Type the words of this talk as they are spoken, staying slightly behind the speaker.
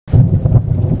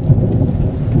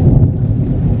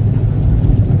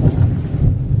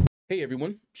Hey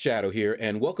everyone, Shadow here,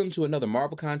 and welcome to another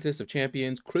Marvel Contest of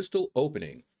Champions crystal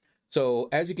opening. So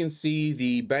as you can see,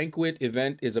 the Banquet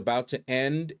event is about to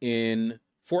end in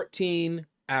 14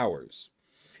 hours.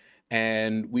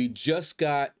 And we just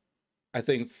got, I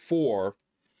think, 4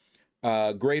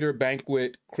 greater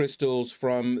Banquet crystals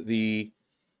from the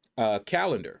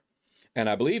calendar. And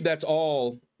I believe that's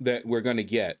all that we're going to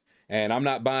get. And I'm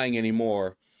not buying any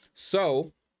more.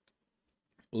 So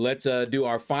let's do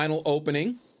our final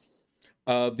opening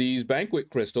of these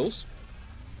Banquet crystals.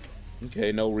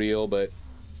 Okay, no real, but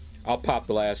I'll pop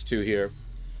the last 2 here.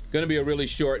 Gonna be a really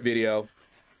short video.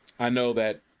 I know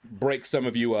that breaks some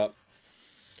of you up,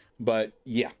 but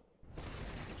yeah,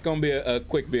 it's gonna be a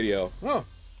quick video. Oh,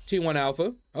 T1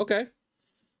 Alpha, okay.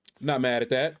 Not mad at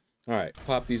that. All right,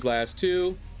 pop these last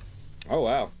 2. Oh,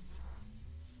 wow.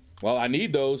 Well, I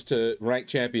need those to rank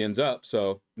champions up,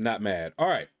 so not mad. All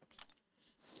right,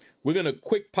 we're gonna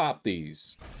quick pop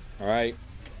these. All right,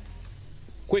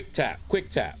 quick tap, quick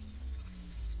tap.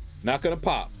 Not gonna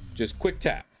pop, just quick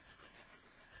tap.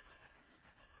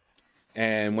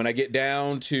 And when I get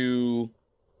down to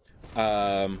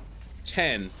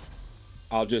 10,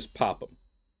 I'll just pop them.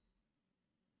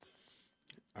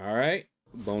 All right,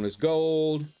 bonus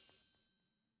gold.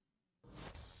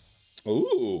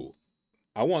 Ooh,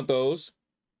 I want those.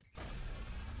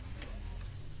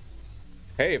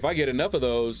 Hey, if I get enough of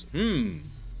those,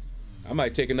 I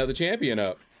might take another champion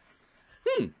up.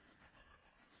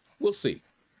 We'll see.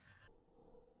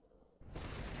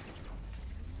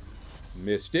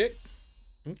 Mystic.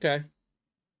 Okay.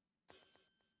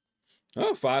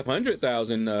 Oh,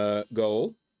 500,000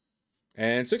 gold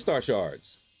and 6-star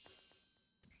shards,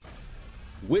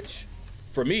 which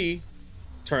for me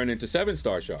turn into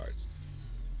 7-star shards.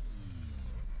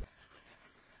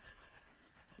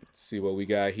 Let's see what we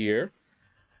got here.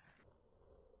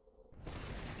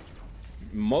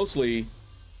 Mostly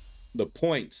the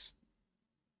points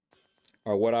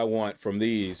are what I want from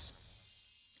these,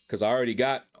 because I already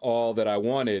got all that I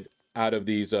wanted out of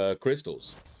these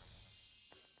crystals.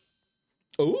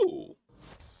 Ooh.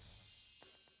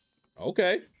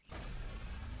 Okay.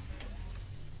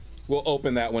 We'll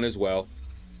open that one as well.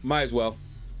 Might as well.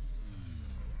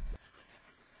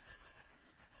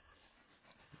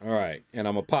 All right, and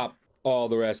I'm gonna pop all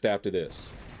the rest after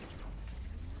this.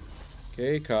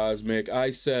 Okay, Cosmic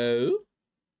ISO.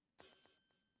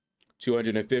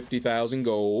 250,000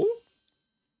 gold.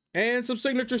 And some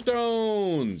signature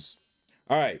stones.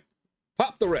 All right,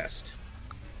 pop the rest.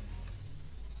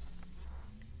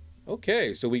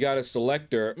 Okay, so we got a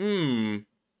selector.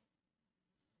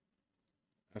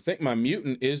 I think my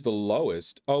mutant is the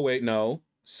lowest. Oh, wait, no.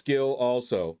 Skill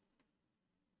also.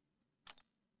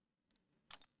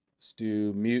 Let's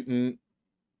do mutant.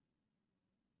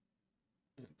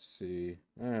 Let's see.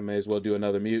 I may as well do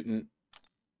another mutant.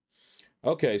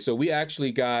 Okay, so we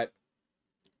actually got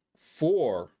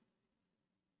 4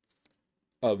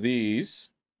 of these.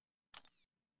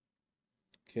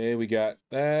 Okay, we got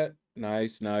that.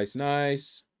 Nice, nice,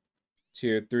 nice.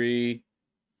 Tier 3.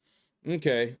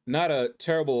 Okay, not a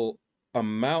terrible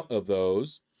amount of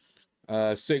those.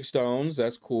 6 stones,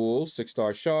 that's cool.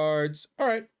 6-star shards. All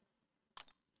right.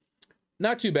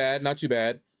 Not too bad, not too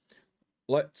bad.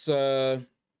 Let's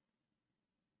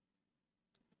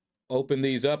open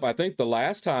these up. I think the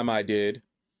last time I did,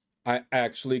 I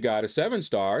actually got a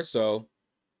 7-star, so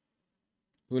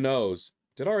who knows?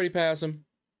 Did I already pass them?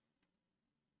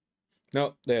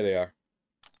 No, there they are.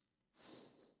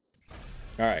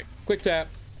 All right, quick tap.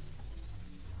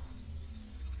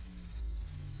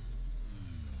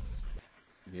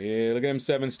 Yeah, look at them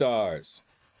 7 stars.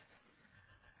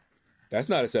 That's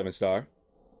not a 7-star.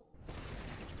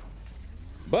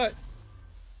 But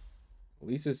at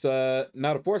least it's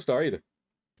not a 4-star either.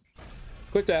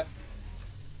 Quick tap.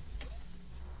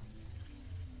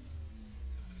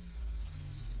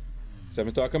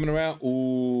 7-star coming around.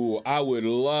 Ooh, I would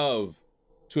love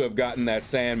to have gotten that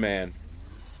Sandman.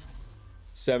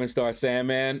 7-star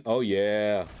Sandman. Oh,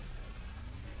 yeah.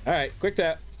 All right, quick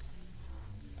tap.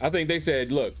 I think they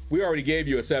said, look, we already gave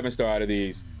you a 7-star out of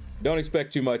these. Don't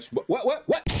expect too much. What?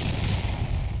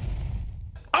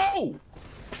 Oh!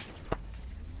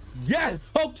 Yeah,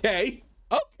 okay.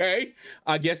 Okay.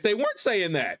 I guess they weren't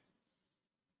saying that.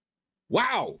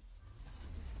 Wow.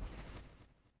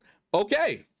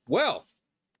 Okay. Well,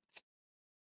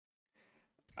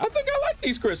 I think I like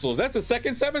these crystals. That's the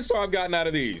second 7-star I've gotten out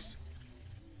of these.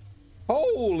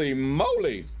 Holy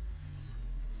moly.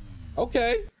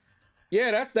 Okay.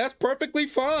 Yeah, that's perfectly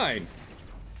fine.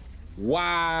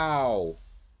 Wow.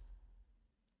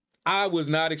 I was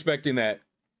not expecting that.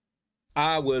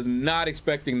 I was not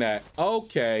expecting that.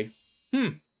 Okay.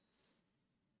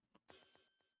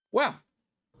 Wow.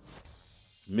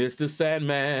 Mr.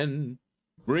 Sandman,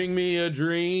 bring me a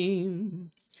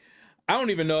dream. I don't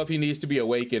even know if he needs to be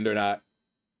awakened or not.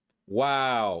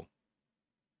 Wow.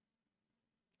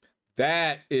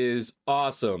 That is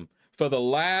awesome. For the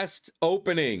last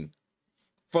opening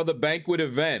for the Banquet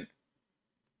event,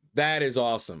 that is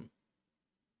awesome.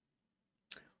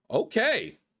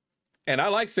 Okay. And I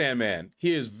like Sandman.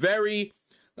 He is very,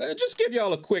 just give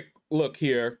y'all a quick look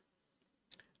here.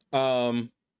 You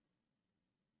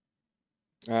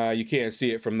can't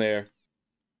see it from there.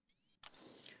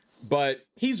 But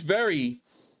he's very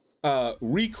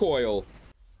recoil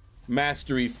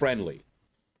mastery friendly.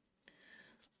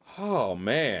 Oh,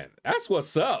 man, that's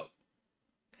what's up.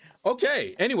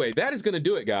 Okay, anyway, that is going to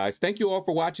do it, guys. Thank you all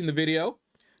for watching the video.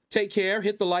 Take care.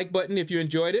 Hit the like button if you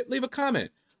enjoyed it. Leave a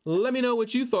comment. Let me know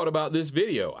what you thought about this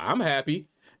video. I'm happy.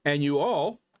 And you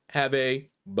all have a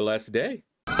blessed day.